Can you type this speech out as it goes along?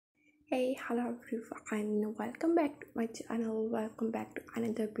Hey, hello everyone, welcome back to my channel. Welcome back to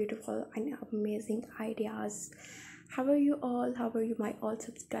another beautiful and amazing ideas. How are you all? How are you, my all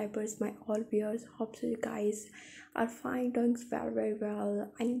subscribers, my all viewers? Hope so you guys are fine, doing very well,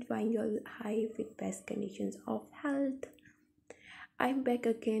 and enjoying your life with best conditions of health. I'm back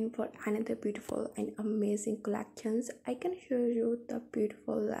again for another beautiful and amazing collections. I can show you the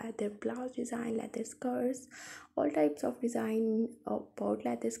beautiful leather blouse design, leather skirts, all types of design about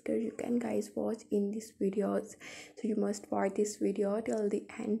leather skirts you can guys watch in these videos. So you must watch this video till the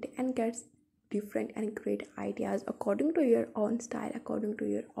end and get different and great ideas according to your own style, according to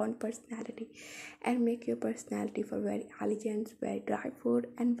your own personality, and make your personality for very elegant, very dry food,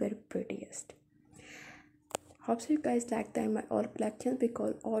 and very prettiest. Hope so you guys like them my all collections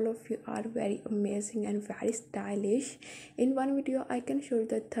because all of you are very amazing and very stylish. In one video I can show you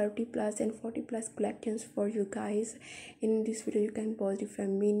the 30 plus and 40 plus collections for you guys. In this video you can pause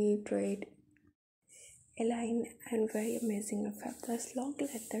different mini trade align and very amazing and fabulous long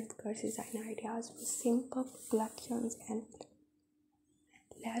leather skirts design ideas with simple collections and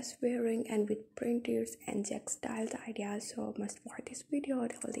less wearing and with printers and jack styles ideas. So must watch this video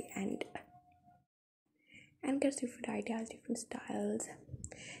till the end and get different ideas, different styles.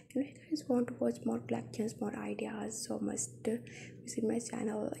 And if you guys want to watch more collections, more ideas, so must visit my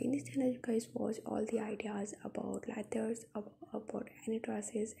channel. In this channel you guys watch all the ideas about leathers, about any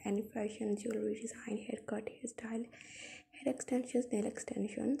dresses, any fashion, jewelry design, haircut, hairstyle, hair extensions, nail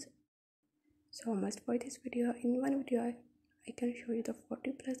extensions. So must watch this video. In one video I can show you the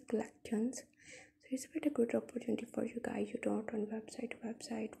 40 plus collections. So it's quite a good opportunity for you guys. You don't run website to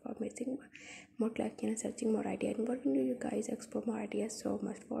website for missing more collection and searching more ideas. And what will you guys explore more ideas? So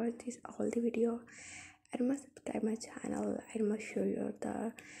must watch this all the video and must subscribe my channel and must show you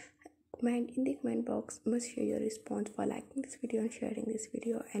the comment in the comment box. Must share your response for liking this video and sharing this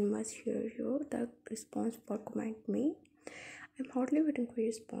video, and must share you the response for comment me. I'm hardly waiting for your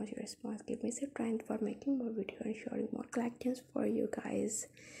response. Your response give me some strength for making more video and sharing more collections for you guys.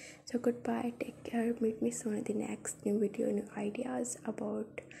 So goodbye, take care, meet me soon in the next new video, new ideas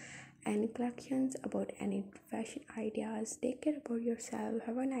about any collections, about any fashion ideas. Take care about yourself.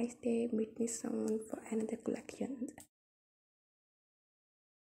 Have a nice day. Meet me soon for another collection.